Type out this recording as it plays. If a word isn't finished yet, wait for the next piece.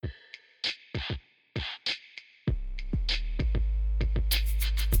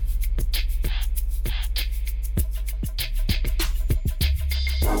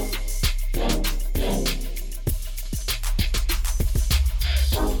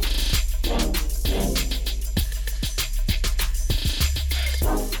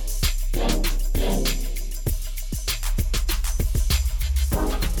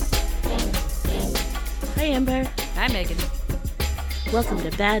Welcome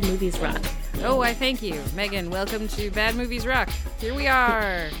to Bad Movies Rock. Oh, I thank you. Megan, welcome to Bad Movies Rock. Here we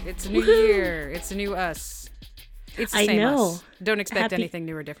are. It's a new year. It's a new us. It's the same us. Don't expect anything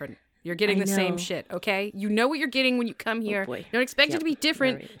new or different. You're getting the same shit, okay? You know what you're getting when you come here. Boy. Don't expect it to be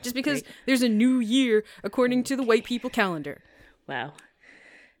different just because there's a new year according to the white people calendar. Wow.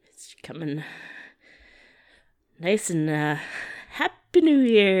 It's coming nice and Happy New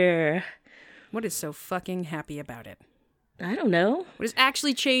Year. What is so fucking happy about it? I don't know. What has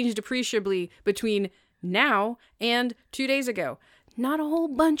actually changed appreciably between now and 2 days ago? Not a whole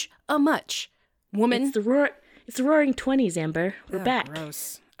bunch of much. Woman. It's the roaring 20s, Amber. We're back.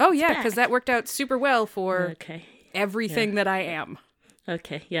 Gross. Oh, yeah, because that worked out super well for everything that I am.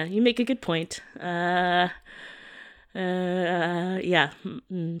 Okay, yeah, you make a good point. Take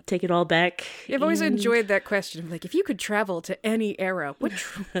it all back. I've always enjoyed that question. Like, if you could travel to any era, what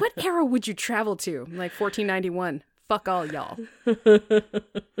era would you travel to? Like 1491. Fuck all y'all. There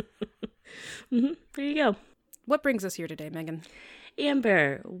you go. What brings us here today, Megan?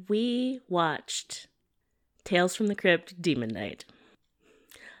 Amber, we watched Tales from the Crypt Demon Knight.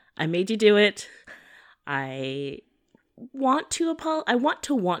 I made you do it. I want to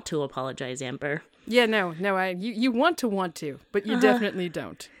apologize, Amber. Yeah, no, you want to, but you definitely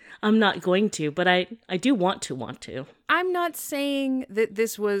don't. I'm not going to, but I do want to. I'm not saying that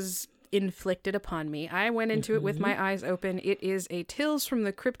this was inflicted upon me. I went into it with my eyes open. It is a Tales from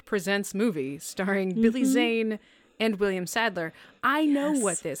the Crypt Presents movie starring Billy Zane and William Sadler. I know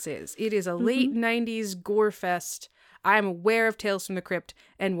what this is. It is a late 90s gore fest. I'm aware of Tales from the Crypt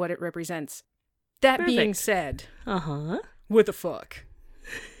and what it represents. That being said, what the fuck?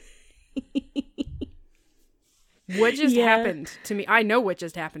 What just happened to me? I know what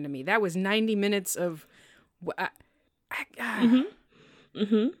just happened to me. That was 90 minutes of...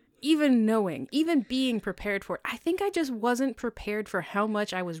 Even knowing, even being prepared for it, I think I just wasn't prepared for how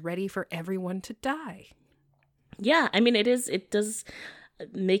much I was ready for everyone to die. Yeah, I mean, it does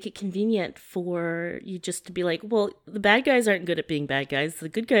make it convenient for you just to be like, well, the bad guys aren't good at being bad guys. The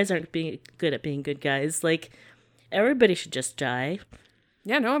good guys aren't good at being good guys. Like, everybody should just die.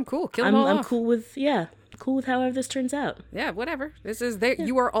 Yeah, no, I'm cool. Kill them all off. Cool with however this turns out. Yeah, whatever. This is there. Yeah.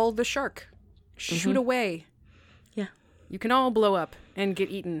 You are all the shark. Shoot away. Yeah. You can all blow up and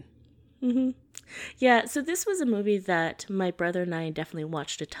get eaten. Yeah, so this was a movie that my brother and I definitely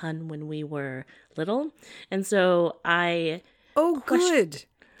watched a ton when we were little. And so good.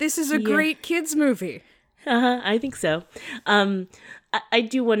 This is a great kids movie. I think so. I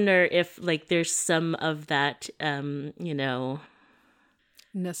do wonder if, like, there's some of that,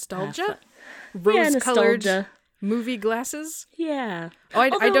 nostalgia? Rose-colored movie glasses? Yeah. Oh,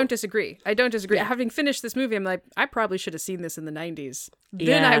 I don't disagree. Yeah. Having finished this movie, I'm like, I probably should have seen this in the 90s.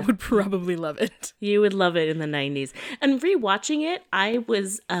 Then I would probably love it. You would love it in the 90s. And rewatching it, I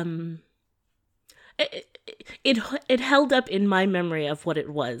was, it held up in my memory of what it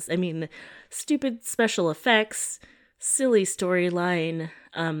was. I mean, stupid special effects, silly storyline,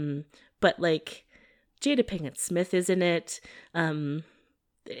 but, like, Jada Pinkett Smith is in it.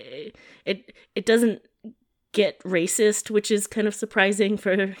 It doesn't get racist, which is kind of surprising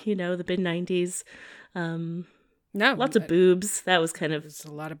for, the mid-90s. No. Lots of boobs. That was kind of... It's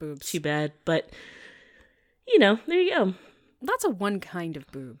a lot of boobs. Too bad. But, there you go. Lots of one kind of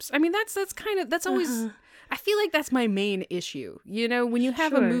boobs. I mean, that's always... I feel like that's my main issue. When you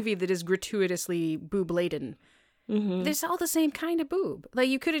have a movie that is gratuitously boob-laden, there's all the same kind of boob. Like,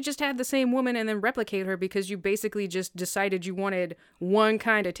 you could have just had the same woman and then replicate her because you basically just decided you wanted one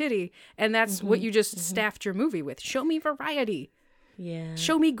kind of titty, and that's what you just staffed your movie with. Show me variety. Yeah.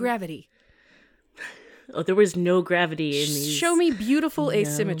 Show me gravity. Oh, there was no gravity in these. Show me beautiful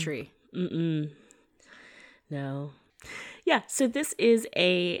asymmetry. No. Yeah, so this is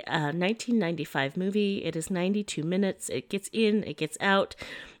a 1995 movie. It is 92 minutes. It gets in, it gets out.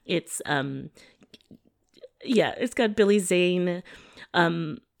 It's it's got Billy Zane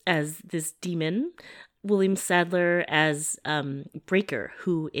as this demon, William Sadler as Breaker,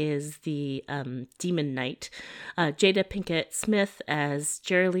 who is the demon knight, Jada Pinkett Smith as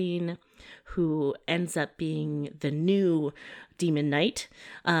Geraldine, who ends up being the new demon knight.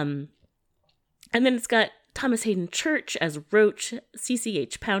 And then it's got Thomas Hayden Church as Roach,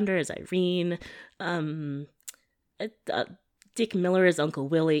 CCH Pounder as Irene, Dick Miller as Uncle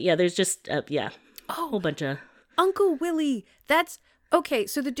Willie. Yeah, there's just, a whole bunch of... Uncle Willie! That's... Okay,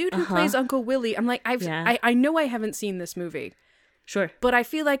 so the dude who plays Uncle Willie, I'm like, I know I haven't seen this movie. Sure. But I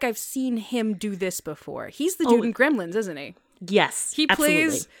feel like I've seen him do this before. He's the dude in Gremlins, isn't he? Yes, He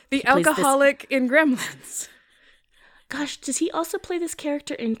plays the alcoholic in Gremlins. Gosh, does he also play this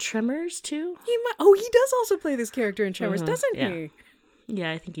character in Tremors too? He does also play this character in Tremors, doesn't he?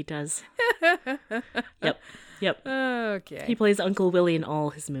 Yeah, I think he does. Yep. Okay. He plays Uncle Willie in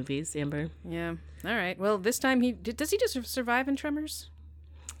all his movies, Amber. Yeah. All right. Well, this time does he just survive in Tremors?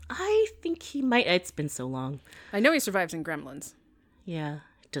 I think he might. It's been so long. I know he survives in Gremlins. Yeah.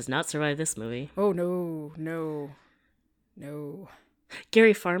 Does not survive this movie. Oh, no.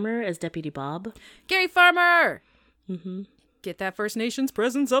 Gary Farmer as Deputy Bob. Gary Farmer! Mm-hmm. Get that First Nations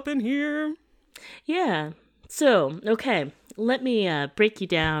presence up in here. Yeah. So, okay. Let me break you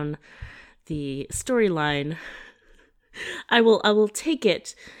down the storyline. I will take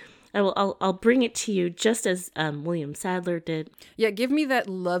it. I'll bring it to you just as William Sadler did. Yeah, give me that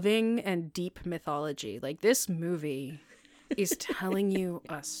loving and deep mythology. Like, this movie is telling you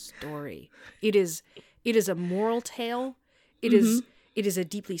a story. It is a moral tale. It is a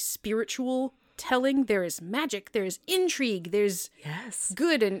deeply spiritual telling. There is magic, there is intrigue, there's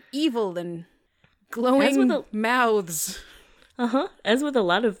good and evil and glowing mouths. As with a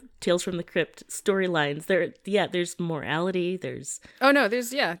lot of Tales from the Crypt storylines, there's morality, there's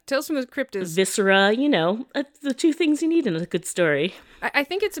Tales from the Crypt is viscera, the two things you need in a good story. I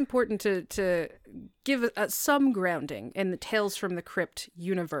think it's important to give some grounding in the Tales from the Crypt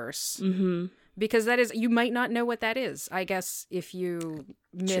universe. Mm-hmm. Because that is, you might not know what that is. I guess if you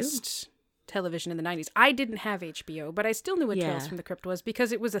missed television in the 90s. I didn't have HBO, but I still knew what Tales from the Crypt was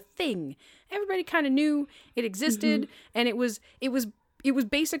because it was a thing. Everybody kind of knew it existed, and it was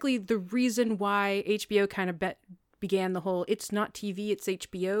basically the reason why HBO kind of began the whole "it's not TV, it's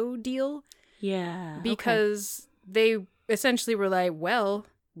HBO" deal. Yeah, because they essentially were like, well,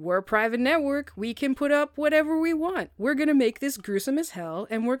 we're a private network. We can put up whatever we want. We're going to make this gruesome as hell,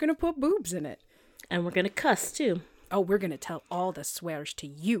 and we're going to put boobs in it. And we're going to cuss, too. Oh, we're going to tell all the swears to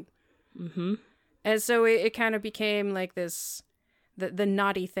you. Mm-hmm. And so it kind of became like this, the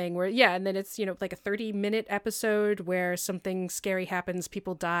naughty thing where, and then it's, like a 30-minute episode where something scary happens,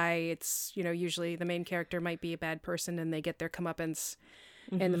 people die. It's, usually the main character might be a bad person and they get their comeuppance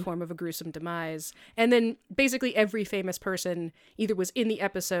in the form of a gruesome demise. And then basically every famous person either was in the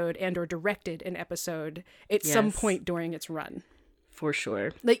episode and or directed an episode at some point during its run. For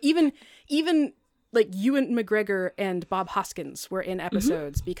sure. Like even like Ewan McGregor and Bob Hoskins were in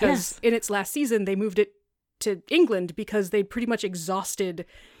episodes because in its last season, they moved it to England because they'd pretty much exhausted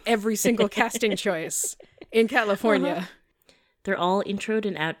every single casting choice in California. They're all introed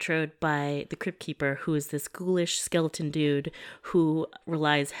and outroed by the Crypt Keeper, who is this ghoulish skeleton dude who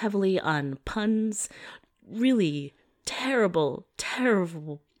relies heavily on puns, really terrible,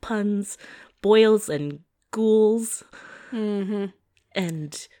 terrible puns, boils and ghouls, and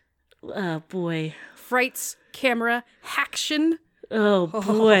boy, frights, camera, haction. Oh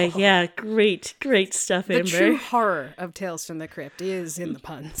boy, yeah, great stuff, Amber. The true horror of Tales from the Crypt is in the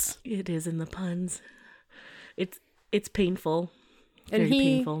puns. It is in the puns. It's painful. And very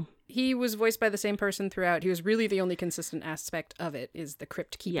painful. He was voiced by the same person throughout. He was really the only consistent aspect of it is the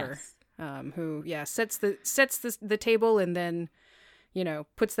Crypt Keeper, who sets the table and then,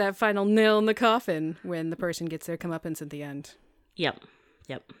 puts that final nail in the coffin when the person gets their comeuppance at the end. Yep.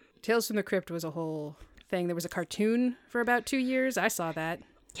 Tales from the Crypt was a whole thing. There was a cartoon for about 2 years. I saw that.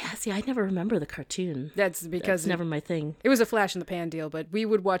 Yeah, see, I never remember the cartoon. That's because it's never my thing. It was a flash in the pan deal, but we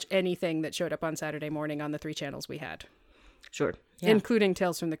would watch anything that showed up on Saturday morning on the 3 channels we had. Sure. Yeah. Including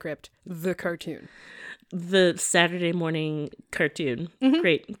Tales from the Crypt, the cartoon. The Saturday morning cartoon.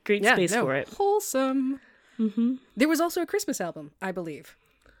 Great space for it. Wholesome. There was also a Christmas album, I believe.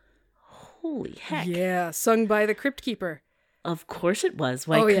 Holy heck. Yeah, sung by the Crypt Keeper. Of course it was.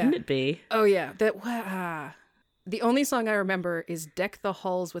 Why couldn't it be? Oh, yeah. The only song I remember is Deck the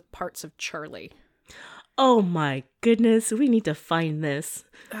Halls with Parts of Charlie. Oh my goodness. We need to find this.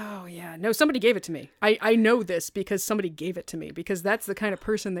 Oh, yeah. No, somebody gave it to me. I know this because somebody gave it to me because that's the kind of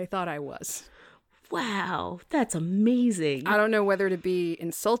person they thought I was. Wow. That's amazing. I don't know whether to be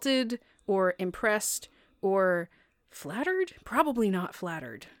insulted or impressed or flattered. Probably not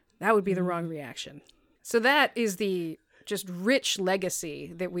flattered. That would be the wrong reaction. So that is the just rich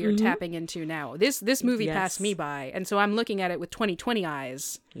legacy that we are tapping into now. This movie passed me by, and so I'm looking at it with 2020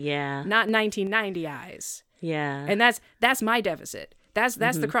 eyes. Yeah. Not 1990 eyes. Yeah. And that's my deficit. That's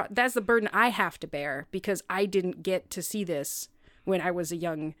the burden I have to bear because I didn't get to see this when I was a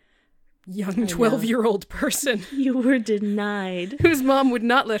young 12-year-old person. You were denied. Whose mom would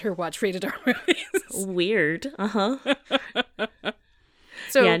not let her watch rated R movies. Weird.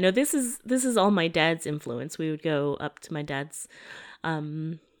 So yeah, no, this is all my dad's influence. We would go up to my dad's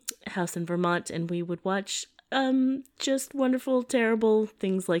house in Vermont and we would watch just wonderful, terrible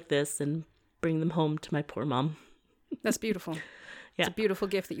things like this and bring them home to my poor mom. That's beautiful. It's a beautiful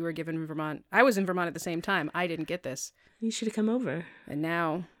gift that you were given in Vermont. I was in Vermont at the same time. I didn't get this. You should have come over. And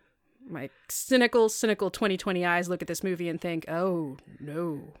now my cynical 2020 eyes look at this movie and think, oh,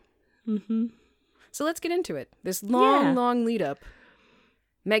 no. Mm-hmm. So let's get into it. This long lead up.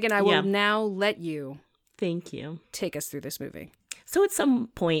 Megan, I will now let you. Thank you. Take us through this movie. So at some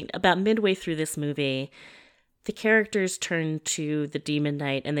point, about midway through this movie, the characters turn to the Demon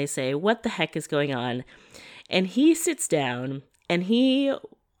Knight and they say, what the heck is going on? And he sits down and he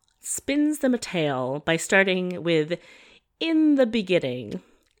spins them a tale by starting with, in the beginning,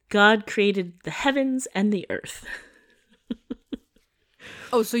 God created the heavens and the earth.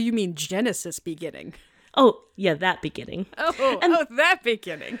 Oh, so you mean Genesis beginning? Oh, yeah, that beginning. That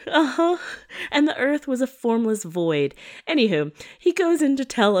beginning. Uh-huh. And the earth was a formless void. Anywho, he goes in to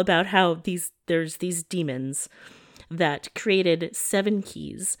tell about how there's these demons that created 7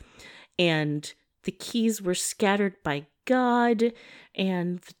 keys. And the keys were scattered by God.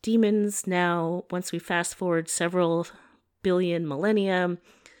 And the demons now, once we fast forward several billion millennia,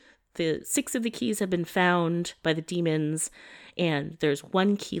 6 of the keys have been found by the demons. And there's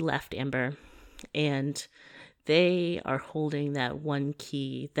 1 key left, Amber. And they are holding that 1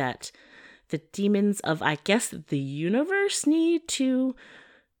 key that the demons of, I guess, the universe need to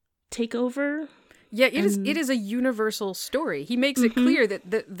take over. Yeah, it is a universal story. He makes it clear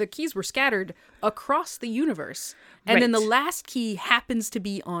that the keys were scattered across the universe. And then the last key happens to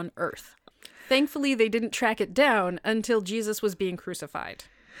be on Earth. Thankfully, they didn't track it down until Jesus was being crucified.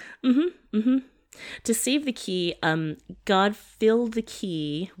 To save the key, God filled the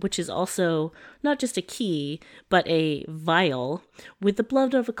key, which is also not just a key, but a vial, with the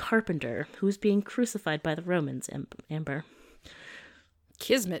blood of a carpenter who was being crucified by the Romans, Amber.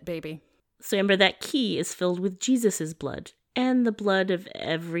 Kismet, baby. So, Amber, that key is filled with Jesus's blood and the blood of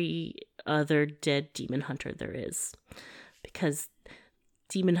every other dead demon hunter there is. Because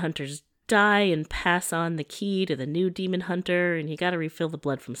demon hunters die and pass on the key to the new demon hunter, and you gotta refill the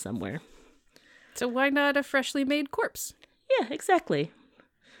blood from somewhere. So why not a freshly made corpse? Yeah, exactly.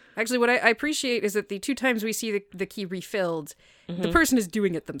 Actually, what I appreciate is that the 2 times we see the key refilled, the person is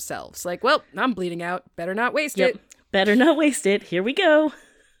doing it themselves. Like, well, I'm bleeding out. Better not waste it. Better not waste it. Here we go.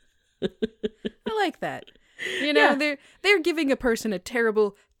 I like that. You know, they're giving a person a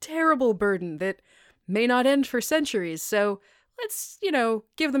terrible, terrible burden that may not end for centuries. So let's,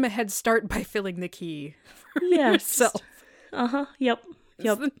 give them a head start by filling the key for yourself. Uh-huh. Yep.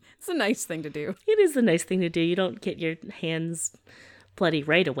 It's a nice thing to do. It is a nice thing to do. You don't get your hands bloody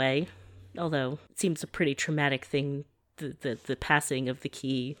right away. Although it seems a pretty traumatic thing. The passing of the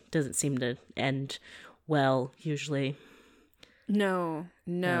key doesn't seem to end well, usually. No.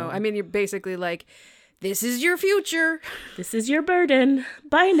 I mean, you're basically like, this is your future. This is your burden.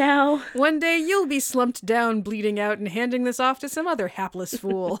 Bye now. One day you'll be slumped down, bleeding out, and handing this off to some other hapless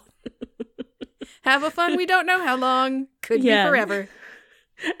fool. Have a fun, we don't know how long. Could be forever.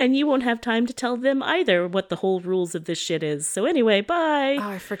 And you won't have time to tell them either what the whole rules of this shit is. So anyway, bye. Oh,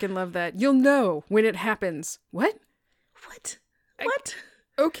 I freaking love that. You'll know when it happens. What? What?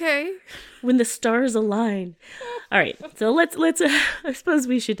 Okay. When the stars align. All right. So let's I suppose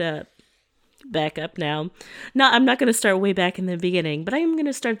we should back up now. No, I'm not going to start way back in the beginning, but I am going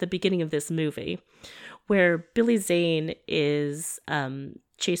to start at the beginning of this movie where Billy Zane is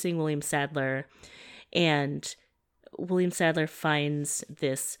chasing William Sadler, and William Sadler finds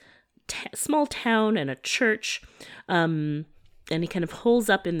this small town and a church, and he kind of holes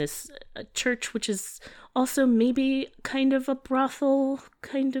up in this church, which is also maybe kind of a brothel,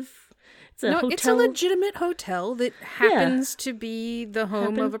 it's a hotel. It's a legitimate hotel that happens to be the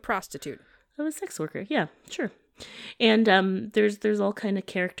home of a prostitute. Of a sex worker, yeah, sure. And there's all kind of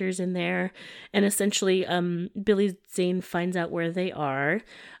characters in there, and essentially Billy Zane finds out where they are.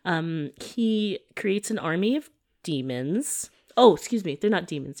 He creates an army of demons. Oh, excuse me, they're not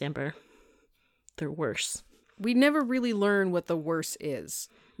demons, Amber. They're worse. We never really learn what the worse is.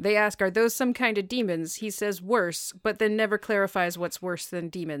 They ask, are those some kind of demons? He says worse, but then never clarifies what's worse than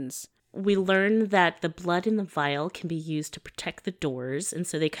demons. We learn that the blood in the vial can be used to protect the doors, and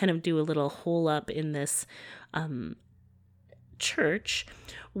so they kind of do a little hole up in this church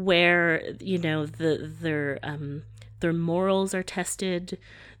where, their morals are tested.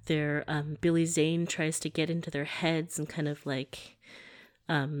 Their Billy Zane tries to get into their heads and kind of like,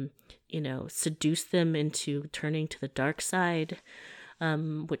 seduce them into turning to the dark side,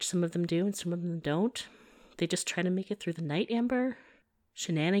 which some of them do and some of them don't. They just try to make it through the night, Amber.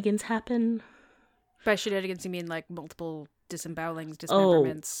 Shenanigans happen. By shenanigans, you mean like multiple disembowelings,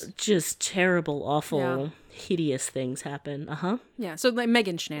 dismemberments? Oh, just terrible, awful, hideous things happen. Uh-huh. Yeah, so like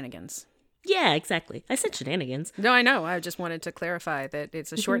Megan shenanigans. Yeah, exactly. I said shenanigans. No, I know. I just wanted to clarify that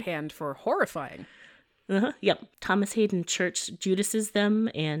it's a shorthand for horrifying. Yep. Thomas Hayden Church Judases them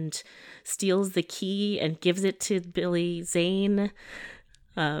and steals the key and gives it to Billy Zane.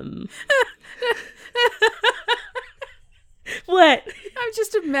 What? I'm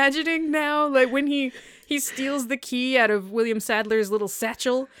just imagining now, like when he steals the key out of William Sadler's little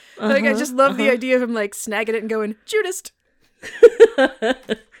satchel. Like I just love the idea of him like snagging it and going, Judas.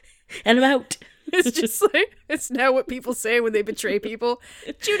 And I'm out. It's just like, it's now what people say when they betray people.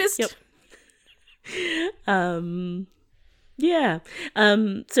 Judas. Yep. Yeah.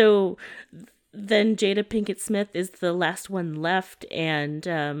 So then Jada Pinkett Smith is the last one left,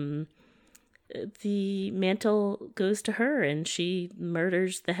 and the mantle goes to her, and she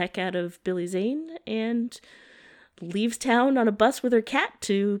murders the heck out of Billy Zane and leaves town on a bus with her cat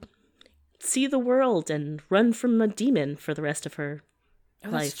to see the world and run from a demon for the rest of her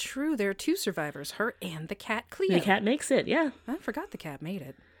life. That's true. There are two survivors, her and the cat Cleo. The cat makes it, yeah. I forgot the cat made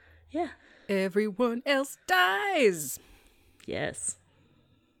it. Yeah. Everyone else dies. Yes.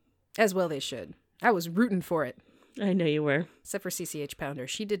 As well they should. I was rooting for it. I know you were. Except for CCH Pounder.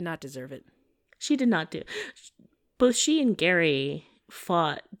 She did not deserve it. She did not do. Both she and Gary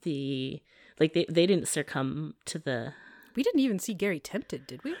fought they didn't succumb to the... We didn't even see Gary tempted,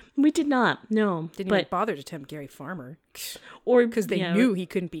 did we? We did not, no. Didn't even bother to tempt Gary Farmer. Or because they knew he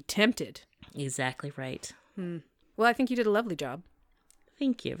couldn't be tempted. Exactly right. Well, I think you did a lovely job.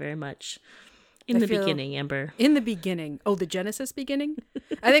 Thank you very much. In the beginning, Amber. In the beginning. Oh, the Genesis beginning?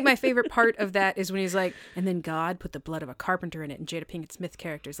 I think my favorite part of that is when he's like, and then God put the blood of a carpenter in it, and Jada Pinkett Smith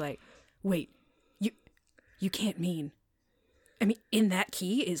character's like, wait, you can't mean, I mean, in that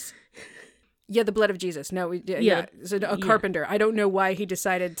key is... Yeah, the blood of Jesus. No, yeah. So a carpenter. I don't know why he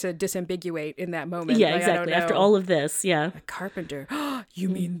decided to disambiguate in that moment. Yeah, like, exactly. After all of this, yeah. A carpenter. You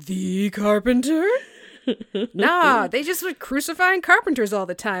mean the carpenter? Nah, they just were crucifying carpenters all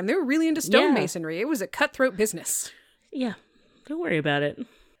the time. They were really into stonemasonry. It was a cutthroat business. Yeah, don't worry about it.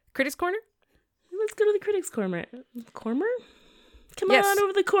 Critics Corner? Let's go to the Critics Corner. Corner? Come on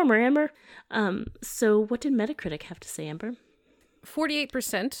over the corner, Amber. So what did Metacritic have to say, Amber?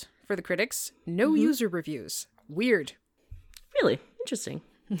 48% for the critics. No user reviews. Weird. Really? Interesting.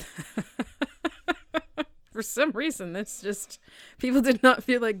 For some reason, that's just... People did not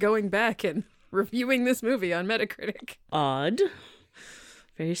feel like going back and reviewing this movie on Metacritic. Odd.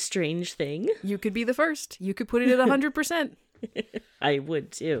 Very strange thing. You could be the first. You could put it at 100%. I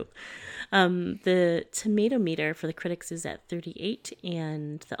would too. The tomato meter for the critics is at 38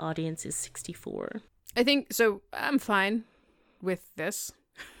 and the audience is 64. I think, so I'm fine with this.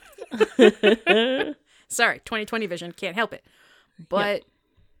 Sorry, 2020 vision, can't help it. But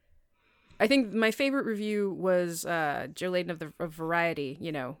I think my favorite review was Joe Layden of Variety.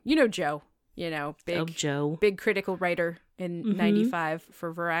 You know Joe. Big critical writer in 95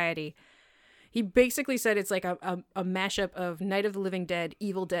 for Variety. He basically said it's like a mashup of Night of the Living Dead,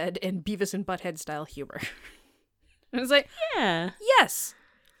 Evil Dead, and Beavis and Butthead style humor. I was like, yeah. Yes,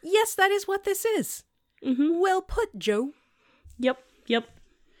 that is what this is. Well put, Joe. Yep.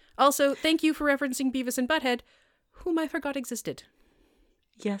 Also, thank you for referencing Beavis and Butthead, whom I forgot existed.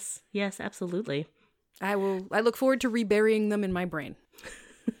 Yes, absolutely. I look forward to reburying them in my brain.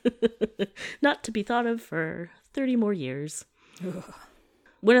 Not to be thought of for 30 more years. Ugh.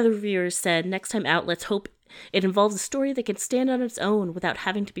 One of the reviewers said, next time out, let's hope it involves a story that can stand on its own without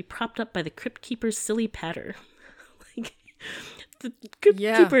having to be propped up by the Crypt Keeper's silly patter. Like, the Crypt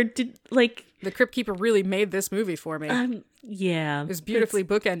Keeper did, like... The Crypt Keeper really made this movie for me. Yeah. It was beautifully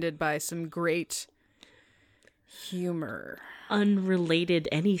bookended by some great humor. Unrelated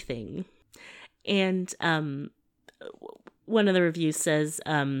anything. And one of the reviews says...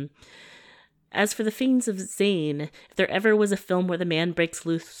 As for The Fiends of Zane, if there ever was a film where the man breaks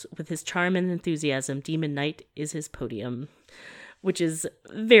loose with his charm and enthusiasm, Demon Knight is his podium. Which is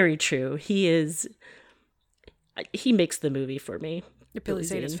very true. He makes the movie for me. Billy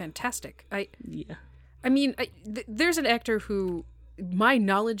Zane is fantastic. There's an actor who, my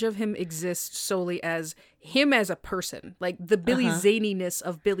knowledge of him exists solely as him as a person. Like, the Billy Zaniness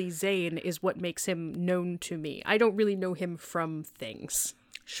of Billy Zane is what makes him known to me. I don't really know him from things.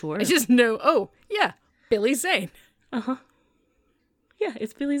 Sure. I just know, Billy Zane. Yeah,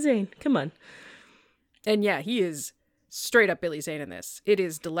 it's Billy Zane. Come on. And yeah, he is straight up Billy Zane in this. It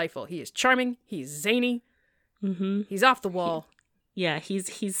is delightful. He is charming. He's zany. He's off the wall.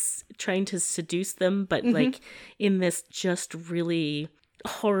 He's trying to seduce them, but like in this just really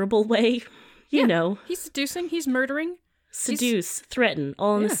horrible way. You know. He's seducing. He's murdering. Seduce, threaten,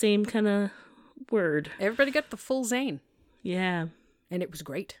 all in the same kind of word. Everybody got the full Zane. Yeah. And it was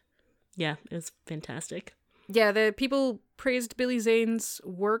great. Yeah, it was fantastic. Yeah, the people praised Billy Zane's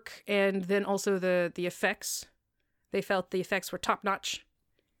work and then also the effects. They felt the effects were top notch.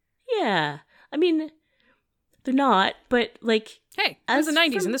 Yeah. I mean, they're not, but like... Hey, it was the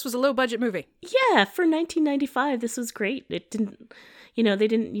 90s and this was a low budget movie. Yeah, for 1995, this was great. It didn't, they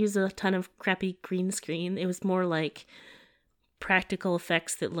didn't use a ton of crappy green screen. It was more like practical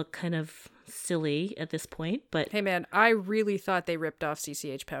effects that look kind of silly at this point, but... Hey man, I really thought they ripped off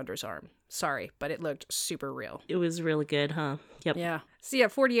CCH Pounder's arm. Sorry, but it looked super real. It was really good, huh? Yep. Yeah. So yeah,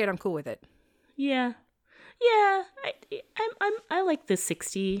 48, I'm cool with it. Yeah. Yeah, I like the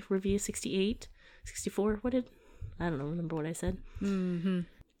 60 review, 68, 64. I don't remember what I said. Mm-hmm.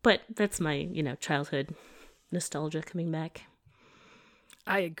 But that's my, childhood nostalgia coming back.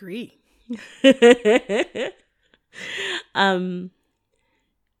 I agree.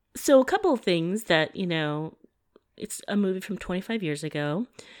 So a couple of things that, it's a movie from 25 years ago,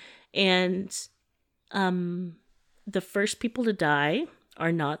 and the first people to die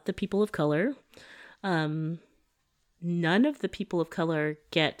are not the people of color. None of the people of color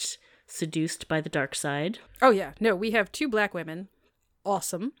get seduced by the dark side. Oh yeah, no, we have 2 black women.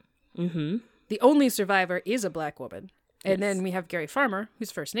 Awesome. Mm-hmm. The only survivor is a black woman. And Yes. then we have Gary Farmer,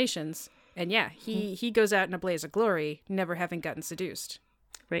 who's First Nations. And yeah, he goes out in a blaze of glory, never having gotten seduced.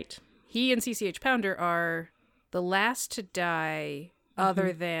 Right. He and CCH Pounder are the last to die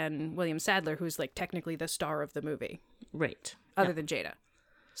other than William Sadler, who's like technically the star of the movie. Right. Other than Jada.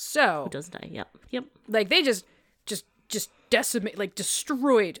 So Who doesn't die? Yep. Yep. like they just decimate, like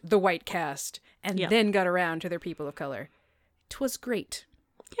destroyed the white cast and Yeah. then got around to their people of color. 'Twas great.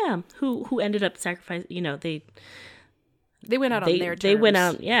 Yeah. Who ended up sacrificing, They went out on their terms. they went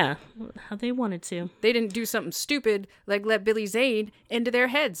out, yeah, how they wanted to. They didn't do something stupid like let Billy Zane into their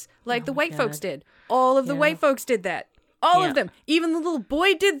heads like the white God. folks did. All of the Yeah. white folks did that. All Yeah. of them. Even the little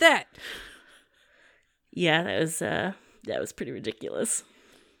boy did that. Yeah, that was pretty ridiculous.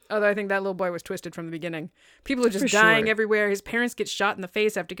 Although I think that little boy was twisted from the beginning. People are just For dying sure. everywhere. His parents get shot in the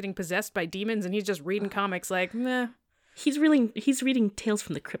face after getting possessed by demons, and he's just reading comics like, meh. He's reading Tales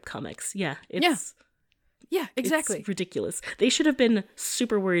from the Crypt comics. Yeah, it's Yeah, exactly. It's ridiculous. They should have been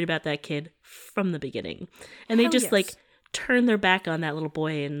super worried about that kid from the beginning. And they Hell just yes. like turn their back on that little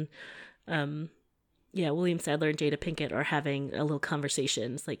boy, and William Sadler and Jada Pinkett are having a little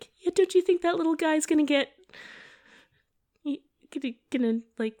conversation. It's like, yeah, don't you think that little guy's gonna get they're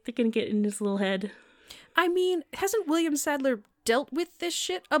gonna get in his little head? I mean, hasn't William Sadler dealt with this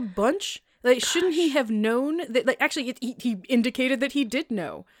shit a bunch? Like, shouldn't he have known that? Like, actually, he indicated that he did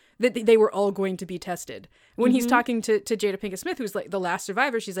know that they were all going to be tested. When he's talking to Jada Pinkett Smith, who's like the last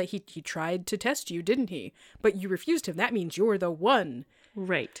survivor, she's like, he tried to test you, didn't he? But you refused him. That means you're the one.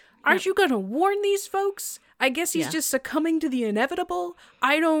 Right. Aren't you gonna warn these folks? I guess he's Yeah. just succumbing to the inevitable.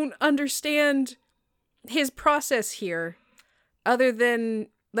 I don't understand his process here, other than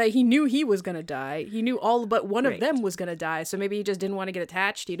like he knew he was gonna die. He knew all but one of Right. them was gonna die. So maybe he just didn't want to get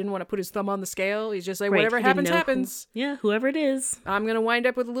attached. He didn't want to put his thumb on the scale. He's just like, Right. whatever He didn't happens, know happens. Whoever it is. I'm gonna wind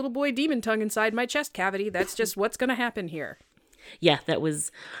up with a little boy demon tongue inside my chest cavity. That's just what's gonna happen here. Yeah, that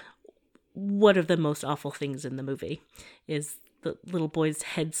was one of the most awful things in the movie. Is the little boy's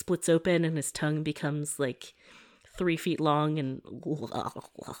head splits open and his tongue becomes like 3 feet long and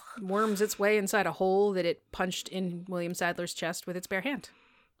Worms its way inside a hole that it punched in William Sadler's chest with its bare hand.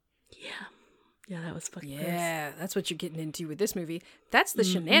 yeah, that was fucking gross. Yeah, that's what you're getting into with this movie. That's the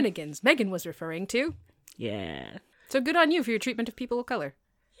shenanigans Megan was referring to. Yeah. So good on you for your treatment of people of color.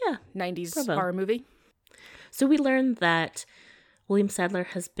 Yeah. 90s Bravo. horror movie. So we learned that William Sadler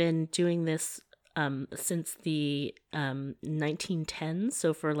has been doing this since the 1910s,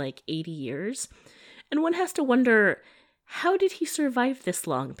 so for like 80 years. And one has to wonder, how did he survive this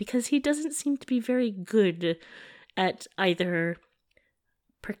long? Because he doesn't seem to be very good at either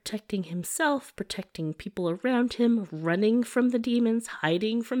protecting himself, protecting people around him, running from the demons,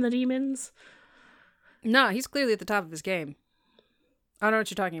 hiding from the demons. Nah, he's clearly at the top of his game. I don't know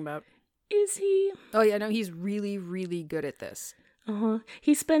what you're talking about. Is he? Oh yeah, no, he's really, really good at this. Uh-huh.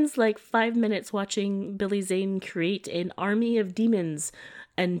 He spends like 5 minutes watching Billy Zane create an army of demons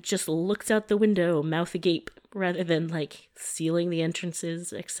and just looks out the window, mouth agape, rather than like sealing the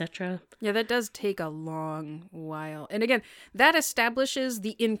entrances, etc. Yeah, that does take a long while. And again, that establishes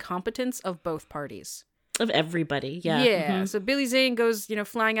the incompetence of both parties. Of everybody, yeah. Yeah. So Billy Zane goes,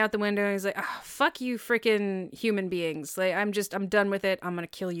 flying out the window and he's like, fuck you freaking human beings. Like, I'm done with it. I'm going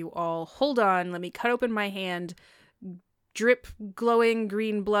to kill you all. Hold on. Let me cut open my hand, drip glowing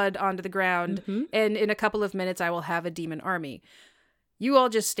green blood onto the ground. And in a couple of minutes, I will have a demon army. You all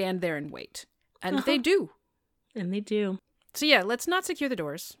just stand there and wait. And they do. And they do. So yeah, let's not secure the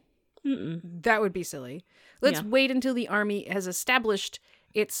doors. That would be silly. Let's wait until the army has established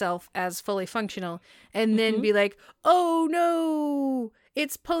itself as fully functional and then be like, oh no,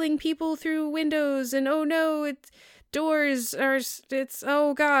 it's pulling people through windows, and oh no, it's doors are, it's,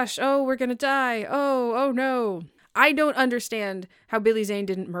 oh gosh, oh, we're gonna die, oh no. I don't understand how Billy Zane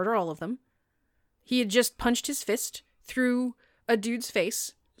didn't murder all of them. He had just punched his fist through a dude's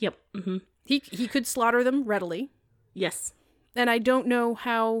face. Yep. Mm-hmm. He could slaughter them readily. Yes. And I don't know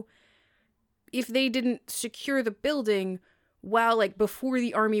how, if they didn't secure the building while, like, before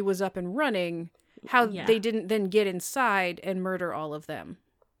the army was up and running, how they didn't then get inside and murder all of them.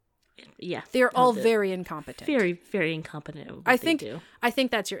 Yeah. They're all very incompetent. Very, very incompetent at what they do. I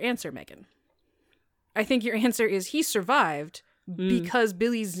think that's your answer, Megan. I think your answer is he survived because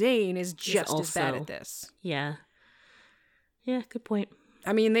Billy Zane is just as bad at this. Yeah. Yeah, good point.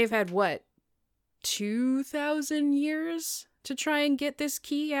 I mean, they've had, what, 2,000 years to try and get this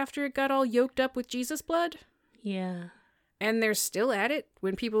key after it got all yoked up with Jesus blood? Yeah. And they're still at it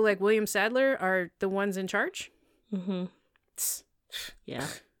when people like William Sadler are the ones in charge? Mm-hmm. Yeah.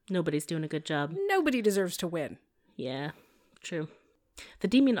 Nobody's doing a good job. Nobody deserves to win. Yeah, true. The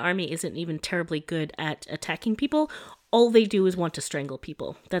demon army isn't even terribly good at attacking people. All they do is want to strangle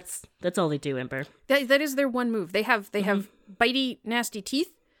people. That's all they do, Ember. That is their one move. They have bitey, nasty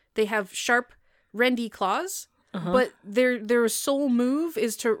teeth. They have sharp, rendy claws. But their sole move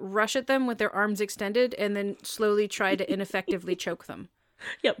is to rush at them with their arms extended and then slowly try to ineffectively choke them.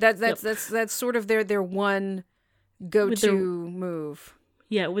 Yep. That's sort of their one go-to move.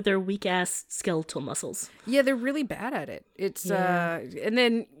 Yeah, with their weak-ass skeletal muscles. Yeah, they're really bad at it. It's and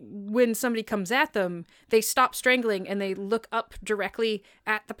then when somebody comes at them, they stop strangling and they look up directly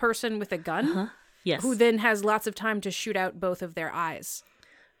at the person with a gun. Yes. Who then has lots of time to shoot out both of their eyes.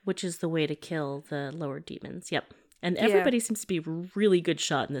 Which is the way to kill the lower demons. Yep. And everybody seems to be a really good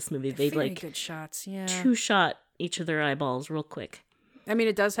shot in this movie. They very good shots, yeah. 2-shot each of their eyeballs real quick. I mean,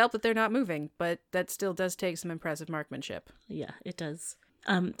 it does help that they're not moving, but that still does take some impressive marksmanship. Yeah, it does.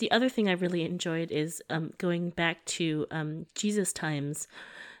 The other thing I really enjoyed is going back to Jesus times.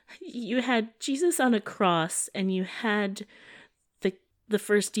 You had Jesus on a cross, and you had the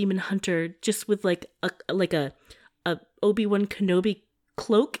first demon hunter just with like a Obi-Wan Kenobi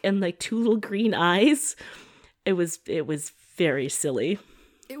cloak and like 2 little green eyes. It was very silly.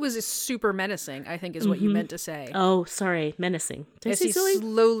 It was super menacing, I think is what you meant to say. Oh, sorry, menacing. Did I say silly? He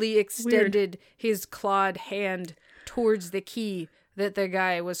slowly extended his clawed hand towards the key that the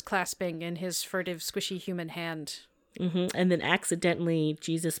guy was clasping in his furtive, squishy human hand. And then accidentally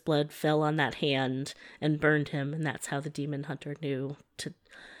Jesus' blood fell on that hand and burned him, and that's how the demon hunter knew to,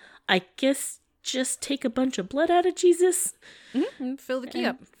 I guess, just take a bunch of blood out of Jesus. And fill the key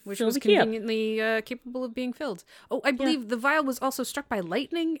up, which was conveniently capable of being filled. Oh, I believe the vial was also struck by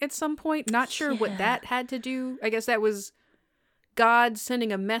lightning at some point. Not sure what that had to do. I guess that was God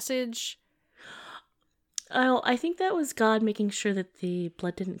sending a message. Oh, I think that was God making sure that the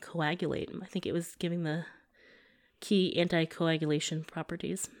blood didn't coagulate. I think it was giving the key anti-coagulation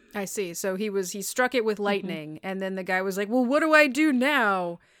properties. I see. So he struck it with lightning, and then the guy was like, well, what do I do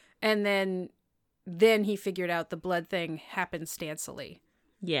now? And then he figured out the blood thing happenstancely.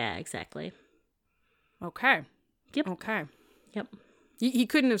 Yeah, exactly. Okay. Yep. Okay. Yep. He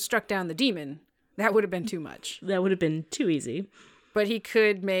couldn't have struck down the demon. That would have been too much. That would have been too easy. But he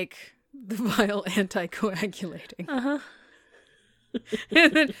could make the vial anticoagulating.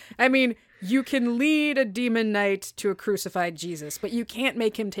 And then, I mean, you can lead a demon knight to a crucified Jesus, but you can't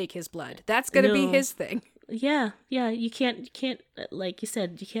make him take his blood. That's going to be his thing. Yeah, you can't, like you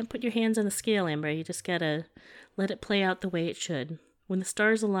said, you can't put your hands on the scale, Amber. You just gotta let it play out the way it should. When the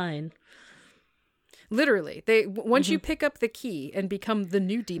stars align. Literally, once you pick up the key and become the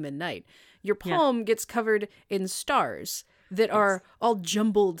new demon knight, your palm gets covered in stars that are all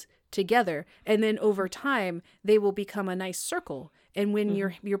jumbled together, and then over time they will become a nice circle. And when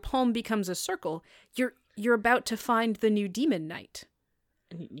your palm becomes a circle, you're about to find the new demon knight.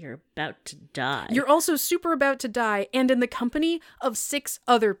 You're about to die. You're also super about to die, and in the company of 6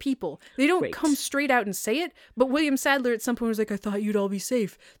 other people. They don't come straight out and say it, but William Sadler at some point was like, I thought you'd all be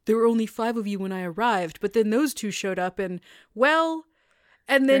safe. There were only 5 of you when I arrived, but then those 2 showed up, and, well...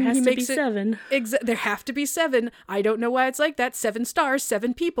 And then he makes it 7. There have to be 7. I don't know why it's like that. 7 stars,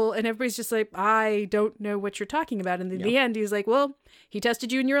 7 people. And everybody's just like, I don't know what you're talking about. And in the end, he's like, well, he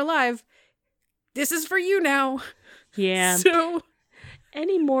tested you and you're alive. This is for you now. Yeah. So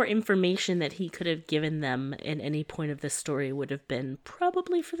any more information that he could have given them in any point of this story would have been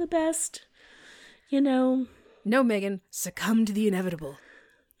probably for the best. You know? No, Megan. Succumb to the inevitable.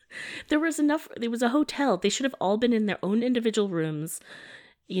 There was a hotel. They should have all been in their own individual rooms.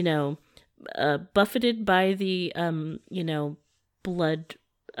 you know, buffeted by the, blood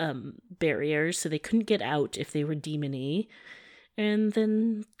barriers, so they couldn't get out if they were demon-y, and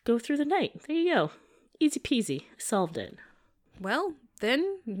then go through the night. There you go. Easy peasy. Solved it. Well,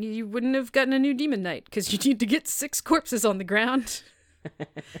 then you wouldn't have gotten a new demon knight, because you need to get 6 corpses on the ground.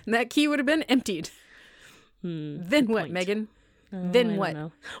 And that key would have been emptied. Then what, point. Megan? Oh, Then I what? don't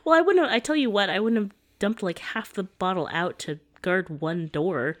know. Well, I wouldn't have, I tell you what, I wouldn't have dumped like half the bottle out to guard one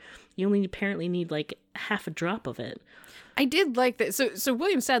door. You only apparently need like half a drop of it. I did like that. So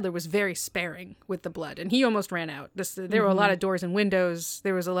William Sadler was very sparing with the blood, and he almost ran out. There were a lot of doors and windows.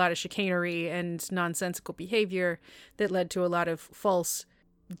 There was a lot of chicanery and nonsensical behavior that led to a lot of false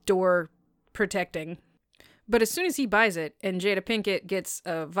door protecting. But as soon as he buys it, and Jada Pinkett gets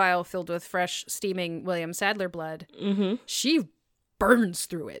a vial filled with fresh, steaming William Sadler blood, she burns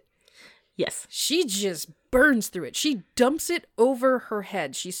through it. Yes. She just burns through it. She dumps it over her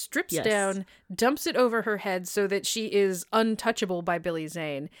head. She strips down, dumps it over her head so that she is untouchable by Billy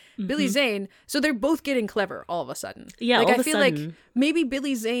Zane. Billy Zane, so they're both getting clever all of a sudden. Yeah, like all I of a feel sudden. like maybe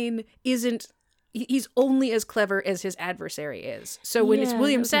Billy Zane isn't he's only as clever as his adversary is. So when it's Yeah,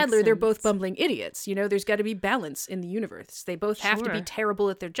 William that makes Sadler, they're both sense. bumbling idiots. You know, there's got to be balance in the universe. They both have to be Sure. terrible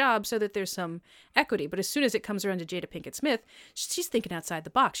at their job so that there's some equity. But as soon as it comes around to Jada Pinkett Smith, she's thinking outside the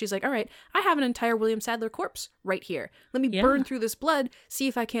box. She's like, all right, I have an entire William Sadler corpse right here. Let me Yeah. burn through this blood, see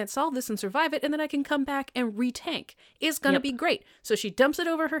if I can't solve this and survive it, and then I can come back and retank. It's going to Yep. be great. So she dumps it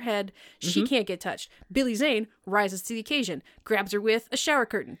over her head. She can't get touched. Billy Zane rises to the occasion, grabs her with a shower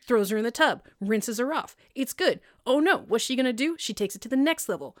curtain, throws her in the tub, rinses her off. It's good. Oh no, what's she gonna do? She takes it to the next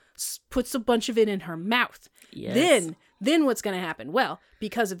level, puts a bunch of it in her mouth. Yes. Then what's gonna happen? Well,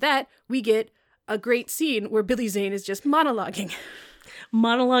 because of that, we get a great scene where Billy Zane is just monologuing.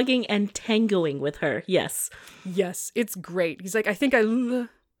 Monologuing and tangoing with her. Yes. Yes, it's great. He's like, I think I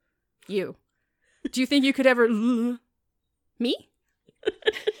you. Do you think you could ever me?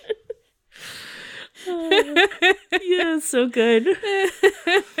 Yeah, so good.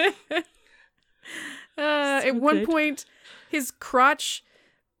 At one good. point, his crotch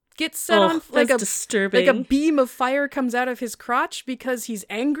gets set Oh, on like that's a disturbing. like a beam of fire comes out of his crotch because he's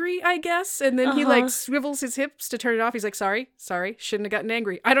angry, I guess. And then he like swivels his hips to turn it off. He's like, sorry, shouldn't have gotten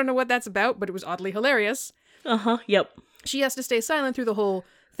angry. I don't know what that's about, but it was oddly hilarious. Yep. She has to stay silent through the whole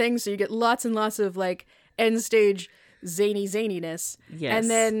thing, so you get lots and lots of like end stage zaniness. Yes. And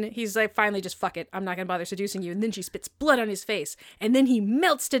then he's like, finally, just fuck it. I'm not gonna bother seducing you. And then she spits blood on his face. And then he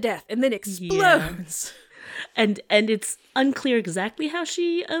melts to death and then explodes. And it's unclear exactly how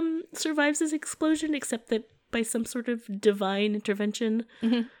she survives this explosion, except that by some sort of divine intervention.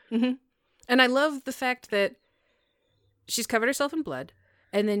 And I love the fact that she's covered herself in blood,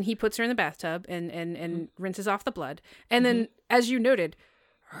 and then he puts her in the bathtub and rinses off the blood. And then, as you noted,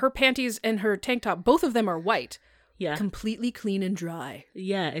 her panties and her tank top, both of them are white. Yeah. Completely clean and dry.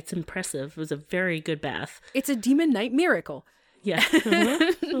 Yeah, it's impressive. It was a very good bath. It's a demon night miracle. Yeah.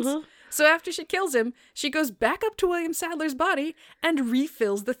 So after she kills him, she goes back up to William Sadler's body and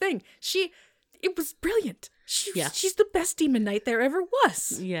refills the thing. It was brilliant. She's the best demon knight there ever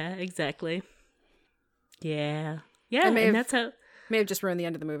was. Yeah, exactly. Yeah. Yeah, and that's how... May have just ruined the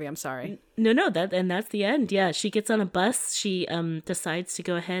end of the movie. I'm sorry. No, that's the end. Yeah, she gets on a bus. She decides to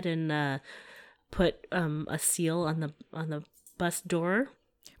go ahead and put a seal on the bus door.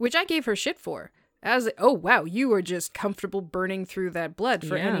 Which I gave her shit for. I was like, oh, wow, you are just comfortable burning through that blood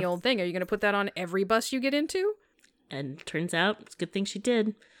for any old thing. Are you going to put that on every bus you get into? And turns out, it's a good thing she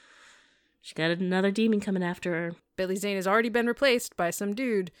did. She got another demon coming after her. Billy Zane has already been replaced by some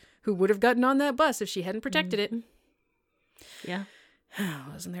dude who would have gotten on that bus if she hadn't protected it. Yeah.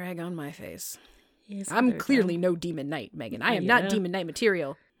 Wasn't there egg on my face? Yes, I'm there we clearly go. no demon knight, Megan. I am not demon knight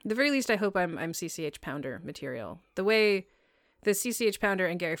material. At the very least, I hope I'm CCH Pounder material. The way the CCH Pounder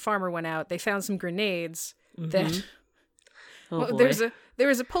and Gary Farmer went out, they found some grenades that... Oh, boy. There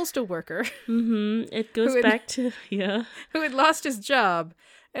was a postal worker It goes Who had- back to... Yeah. who had lost his job.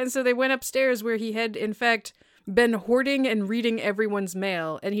 And so they went upstairs where he had, in fact, been hoarding and reading everyone's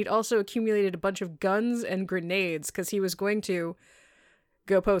mail. And he'd also accumulated a bunch of guns and grenades because he was going to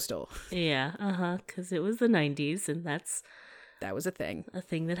go postal. Yeah, because it was the 90s, and that's That was a thing. a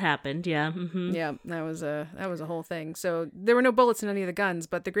thing that happened. Yeah. Yeah, that was a whole thing. So there were no bullets in any of the guns,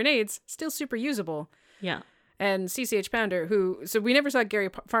 but the grenades still super usable. Yeah. And CCH Pounder, so we never saw Gary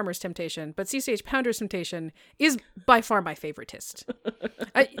Farmer's temptation, but CCH Pounder's temptation is by far my favoritist.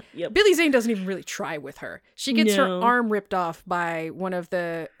 Yep. Billy Zane doesn't even really try with her. She gets her No. arm ripped off by one of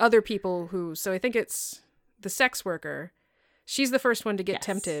the other people so I think it's the sex worker. She's the first one to get Yes.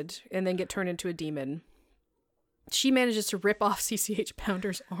 tempted and then get turned into a demon. she manages to rip off CCH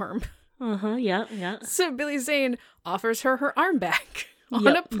Pounder's arm. Yeah. So Billy Zane offers her arm back on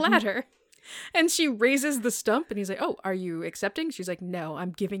Yep. a platter. And she raises the stump and he's like, oh, are you accepting? She's like, no,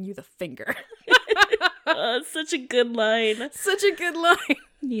 I'm giving you the finger. Such a good line. Such a good line.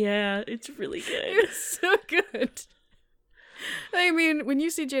 Yeah, it's really good. It's so good. I mean, when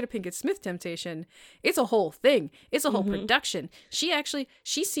you see Jada Pinkett Smith Temptation, it's a whole thing. It's a whole production. She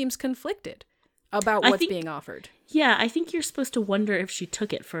seems conflicted about what's being offered. Yeah, I think you're supposed to wonder if she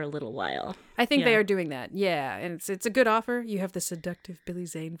took it for a little while. I think they are doing that. Yeah, and it's a good offer. You have the seductive Billy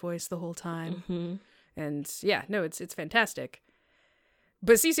Zane voice the whole time. And yeah, no, it's fantastic.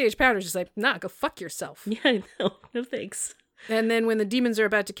 But CCH Powder's just like, nah, go fuck yourself. Yeah, no thanks. And then when the demons are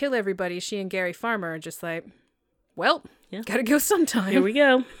about to kill everybody, she and Gary Farmer are just like, well, gotta go sometime. Here we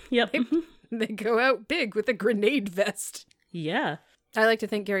go. Yep. They go out big with a grenade vest. Yeah. I like to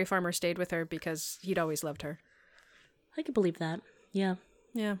think Gary Farmer stayed with her because he'd always loved her. I could believe that. Yeah.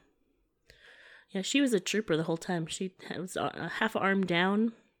 Yeah. Yeah, she was a trooper the whole time. She was half arm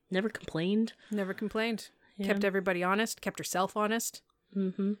down, never complained. Never complained. Yeah. Kept everybody honest, kept herself honest.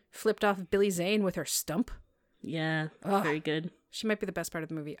 Mm-hmm. Flipped off Billy Zane with her stump. Yeah, very good. She might be the best part of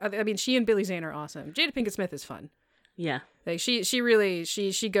the movie. I mean, she and Billy Zane are awesome. Jada Pinkett Smith is fun. Yeah. Like she really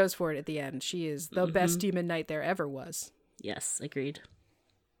goes for it at the end. She is the best Demon Knight there ever was. Yes, agreed.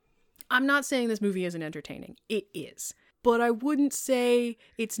 I'm not saying this movie isn't entertaining. It is. But I wouldn't say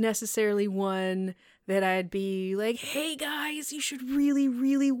it's necessarily one that I'd be like, hey guys, you should really,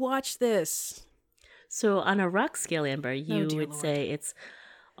 really watch this. So on a rock scale, Amber, you would say it's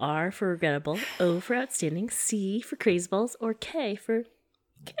R for regrettable, O for outstanding, C for crazyballs, or K for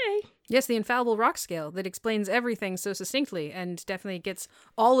K. Yes, the infallible rock scale that explains everything so succinctly and definitely gets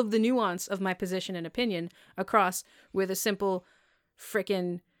all of the nuance of my position and opinion across with a simple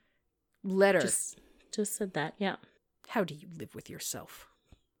frickin' letter. Just said that, yeah. How do you live with yourself?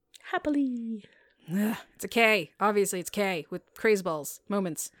 Happily. Ugh, it's a K. Obviously, it's K with crazeballs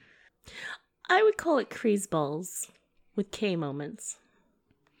moments. I would call it crazeballs with K moments.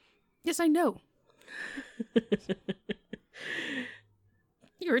 Yes, I know.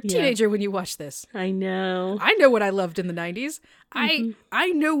 You were a teenager when you watched this. I know. I know what I loved in the 90s. I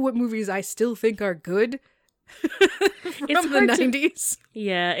know what movies I still think are good from the 90s.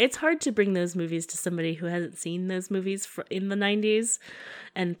 Yeah, it's hard to bring those movies to somebody who hasn't seen those movies in the 90s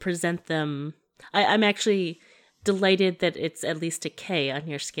and present them. I'm actually delighted that it's at least a K on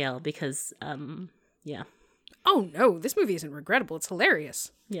your scale because, yeah. Oh, no, this movie isn't regrettable. It's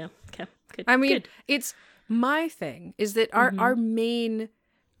hilarious. Yeah, okay, good. I mean, good. it's my thing is that our main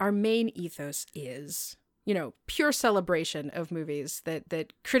ethos is, pure celebration of movies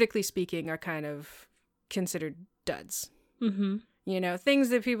that critically speaking are kind of considered duds. Mm-hmm. Things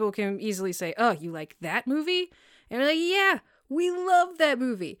that people can easily say, oh, you like that movie? And we're like, yeah, we love that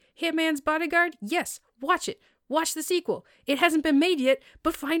movie. Hitman's Bodyguard? Yes, watch it. Watch the sequel. It hasn't been made yet,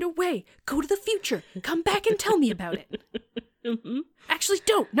 but find a way. Go to the future. Come back and tell me about it. Mm-hmm. Actually,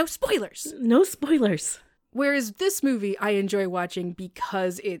 don't. No spoilers. No spoilers. Whereas this movie I enjoy watching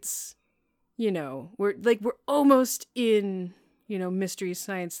because it's, we're almost in, mystery,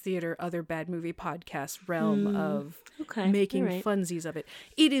 science theater, other bad movie podcast realm of making funsies of it.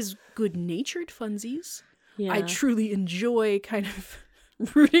 It is good-natured funsies. Yeah. I truly enjoy kind of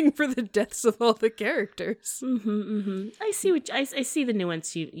rooting for the deaths of all the characters. I see the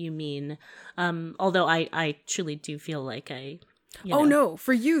nuance you mean. Although I truly do feel like Oh no,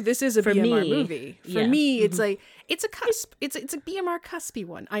 for you this is a BMR movie. For me it's like it's a cusp. It's a BMR cuspy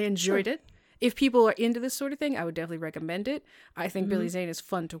one. I enjoyed it. If people are into this sort of thing, I would definitely recommend it. I think Billy Zane is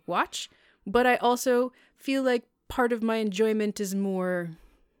fun to watch, but I also feel like part of my enjoyment is a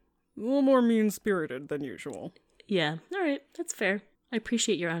little more mean-spirited than usual. Yeah. All right, that's fair. I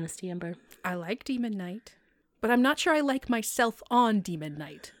appreciate your honesty, Amber. I like Demon Knight, but I'm not sure I like myself on Demon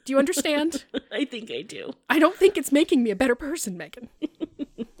Knight. Do you understand? I think I do. I don't think it's making me a better person, Megan.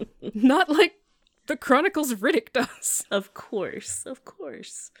 Not like the Chronicles of Riddick does. Of course.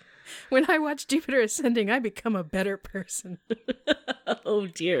 When I watch Jupiter Ascending, I become a better person. Oh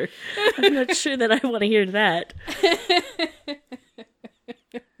dear. I'm not sure that I want to hear that.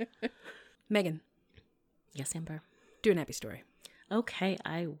 Megan. Yes, Amber. Do an happy story. Okay,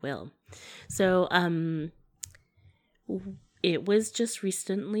 I will. So, it was just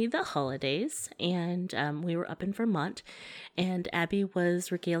recently the holidays, and we were up in Vermont, and Abby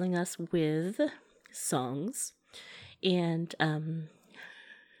was regaling us with songs, and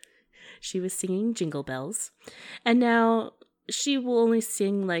she was singing Jingle Bells, and now she will only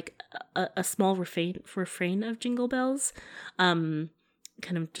sing like a small refrain of Jingle Bells, kind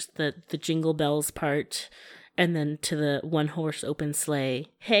of just the Jingle Bells part. and then to the one horse open sleigh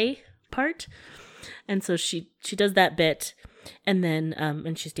hey part. And so she does that bit, and then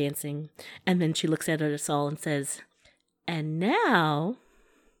and she's dancing, and then she looks at us all and says, "And now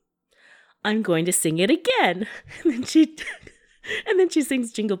I'm going to sing it again." And then she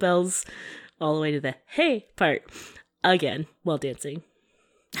sings Jingle Bells all the way to the hey part again while dancing.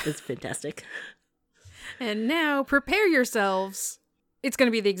 It's fantastic. And now prepare yourselves. It's going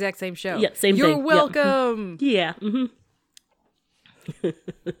to be the exact same show. Yeah, same You're thing. You're welcome. Yeah. Mm-hmm.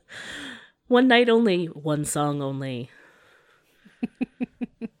 One night only, one song only.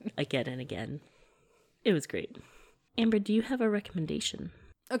 Again and again. It was great. Amber, do you have a recommendation?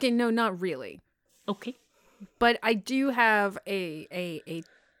 Okay, no, not really. Okay. But I do have a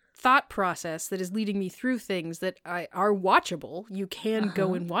thought process that is leading me through things that are watchable. You can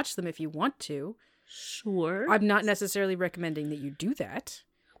go and watch them if you want to. Sure. I'm not necessarily recommending that you do that.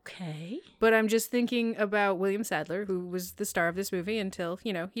 Okay. But I'm just thinking about William Sadler, who was the star of this movie until,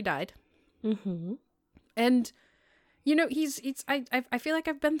 he died. Mm-hmm. And, I feel like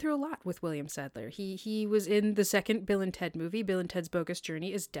I've been through a lot with William Sadler. He was in the second Bill and Ted movie, Bill and Ted's Bogus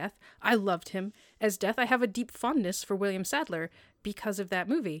Journey, as Death. I loved him as Death. I have a deep fondness for William Sadler because of that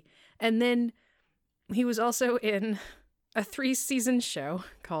movie. And then he was also in a 3-season show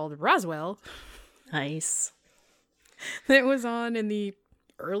called Roswell. Nice. That was on in the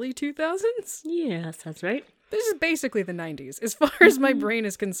early 2000s? Yes, that's right. This is basically the 90s. As far as my brain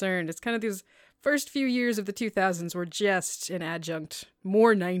is concerned, it's kind of these first few years of the 2000s were just an adjunct,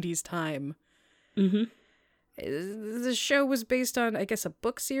 more 90s time. Mm-hmm. The show was based on, I guess, a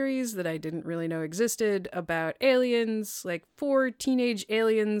book series that I didn't really know existed about aliens, like 4 teenage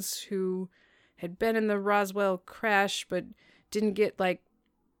aliens who had been in the Roswell crash but didn't get,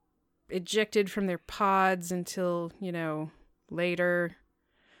 ejected from their pods until, later.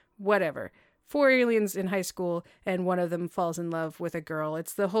 Whatever. 4 aliens in high school, and one of them falls in love with a girl.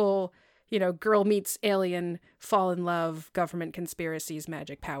 It's the whole, girl meets alien, fall in love, government conspiracies,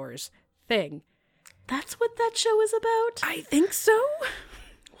 magic powers thing. That's what that show is about? I think so.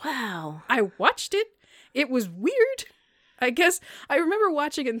 Wow. I watched it. It was weird. I guess I remember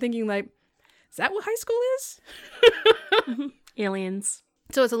watching it and thinking, is that what high school is? Aliens.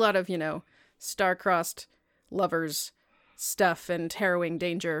 So it's a lot of, star-crossed lovers stuff and harrowing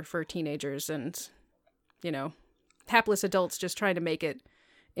danger for teenagers and, hapless adults just trying to make it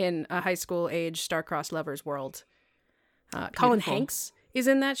in a high school age star-crossed lovers world. Colin Hanks is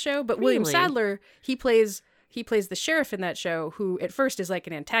in that show, but William Sadler, he plays the sheriff in that show, who at first is like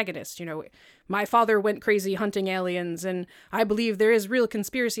an antagonist. My father went crazy hunting aliens, and I believe there is real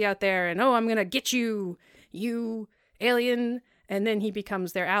conspiracy out there, and I'm gonna get you alien. And then he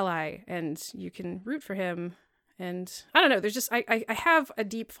becomes their ally, and you can root for him. And I don't know, there's just, I have a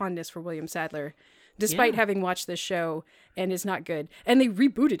deep fondness for William Sadler, despite having watched this show, and it's not good. And they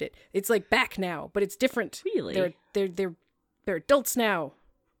rebooted it. It's back now, but it's different. Really? They're adults now.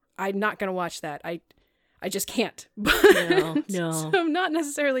 I'm not going to watch that. I just can't. No. So I'm not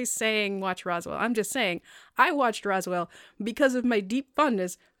necessarily saying watch Roswell. I'm just saying I watched Roswell because of my deep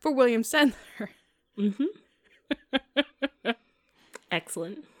fondness for William Sadler. Mm-hmm.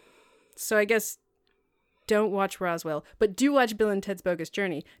 Excellent. So I guess don't watch Roswell, but do watch Bill and Ted's Bogus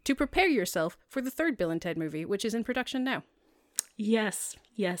Journey to prepare yourself for the 3rd Bill and Ted movie, which is in production now. Yes,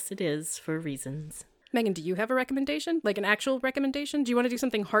 it is, for reasons. Megan, do you have a recommendation? Like an actual recommendation? Do you want to do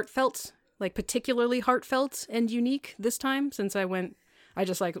something heartfelt, particularly heartfelt and unique this time, since I went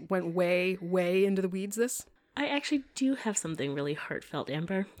way, way into the weeds this? I actually do have something really heartfelt,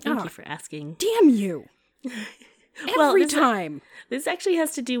 Amber. Thank you for asking. Damn you! Every time. This actually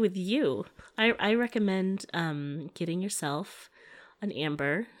has to do with you. I recommend getting yourself an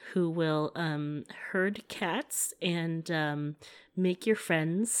Amber who will herd cats and make your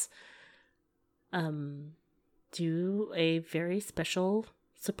friends do a very special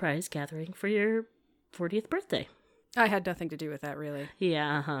surprise gathering for your 40th birthday. I had nothing to do with that, really.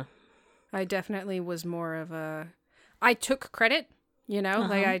 Yeah, uh-huh. I definitely was more of I took credit,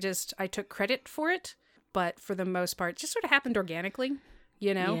 I took credit for it. But for the most part, it just sort of happened organically,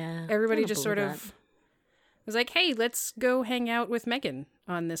 Yeah, everybody just sort of was like, hey, let's go hang out with Megan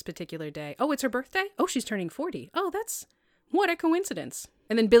on this particular day. Oh, it's her birthday? Oh, she's turning 40. Oh, what a coincidence.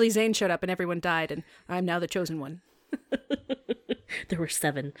 And then Billy Zane showed up and everyone died, and I'm now the chosen one. There were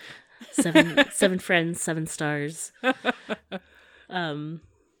seven friends, 7 stars.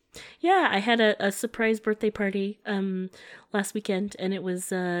 Yeah, I had a surprise birthday party last weekend, and it was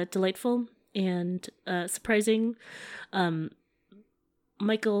delightful and surprising.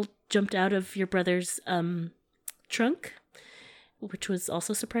 Michael jumped out of your brother's trunk which was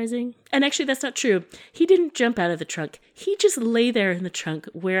also surprising. And actually, that's not true. He didn't jump out of the trunk. He just lay there in the trunk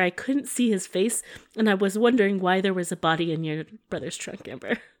where I couldn't see his face, and I was wondering why there was a body in your brother's trunk,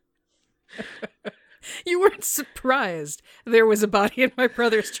 Amber. You weren't surprised there was a body in my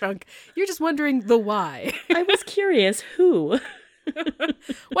brother's trunk. You're just wondering the why. I was curious. Who?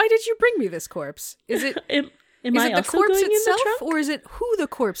 Why did you bring me this corpse? Is it... Am is I it the also corpse going itself, in the trunk? or is it who the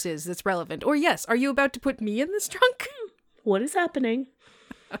corpse is that's relevant? Or yes, are you about to put me in this trunk? What is happening?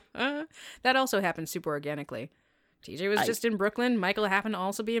 That also happened super organically. TJ was just in Brooklyn. Michael happened to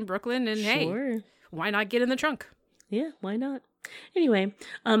also be in Brooklyn. And hey, why not get in the trunk? Yeah, why not? Anyway,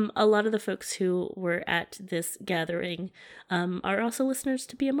 a lot of the folks who were at this gathering are also listeners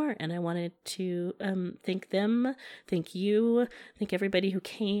to BMR, and I wanted to thank them, thank you, thank everybody who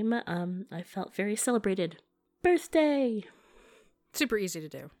came. I felt very celebrated. Birthday! Super easy to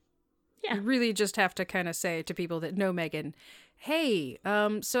do. Yeah. You really just have to kind of say to people that know Megan, hey,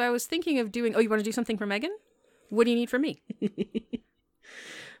 so I was thinking of doing, you want to do something for Megan? What do you need from me?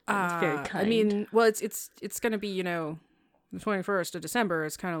 That's very kind. I mean, well, it's going to be, the 21st of December.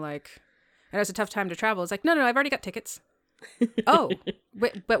 It's kind of like, and it's a tough time to travel. It's like, no, I've already got tickets. Oh,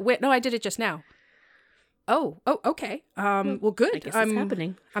 wait, no, I did it just now. Oh, okay. Well, good. I guess it's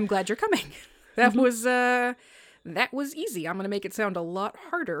happening. I'm glad you're coming. That was easy. I'm going to make it sound a lot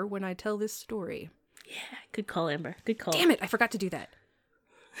harder when I tell this story. Yeah, good call, Amber. Good call. Damn it, I forgot to do that.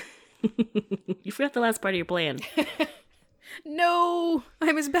 You forgot the last part of your plan. No,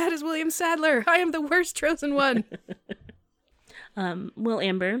 I'm as bad as William Sadler. I am the worst chosen one. Well,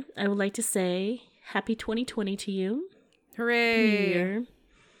 Amber, I would like to say happy 2020 to you. Hooray. Happy New Year.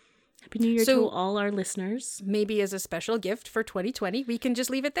 Happy New Year to all our listeners. Maybe as a special gift for 2020, we can just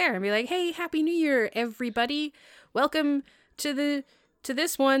leave it there and be like, hey, Happy New Year, everybody. Welcome to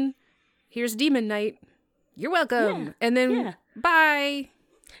this one. Here's Demon Night. You're welcome. Yeah. And then bye.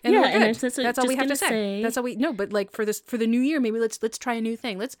 And yeah, we're good. and that's all we have to say. That's all we no, but like for the new year, maybe let's try a new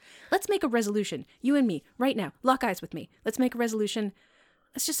thing. Let's make a resolution. You and me, right now. Lock eyes with me. Let's make a resolution.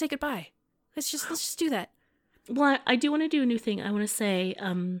 Let's just say goodbye. Let's just do that. Well, I do want to do a new thing. I want to say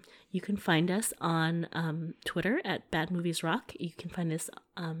you can find us on Twitter at Bad Movies Rock. You can find us,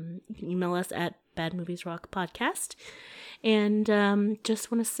 you can email us at Bad Movies Rock Podcast. And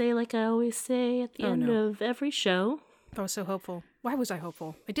just want to say, like I always say at the end of every show. I was so hopeful. Why was I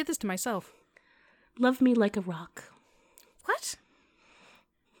hopeful? I did this to myself. Love me like a rock. What?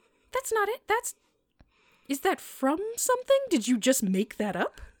 That's not it. Is that from something? Did you just make that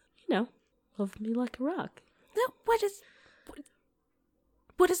up? Love me like a rock. No, what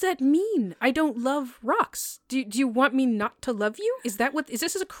does that mean? I don't love rocks. Do you want me not to love you? Is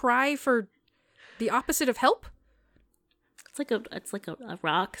this a cry for the opposite of help? It's like a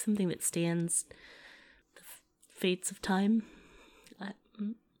rock, something that stands the fates of time.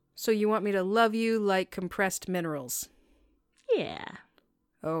 So you want me to love you like compressed minerals? Yeah.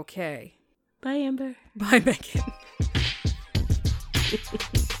 Okay. Bye, Amber. Bye, Megan.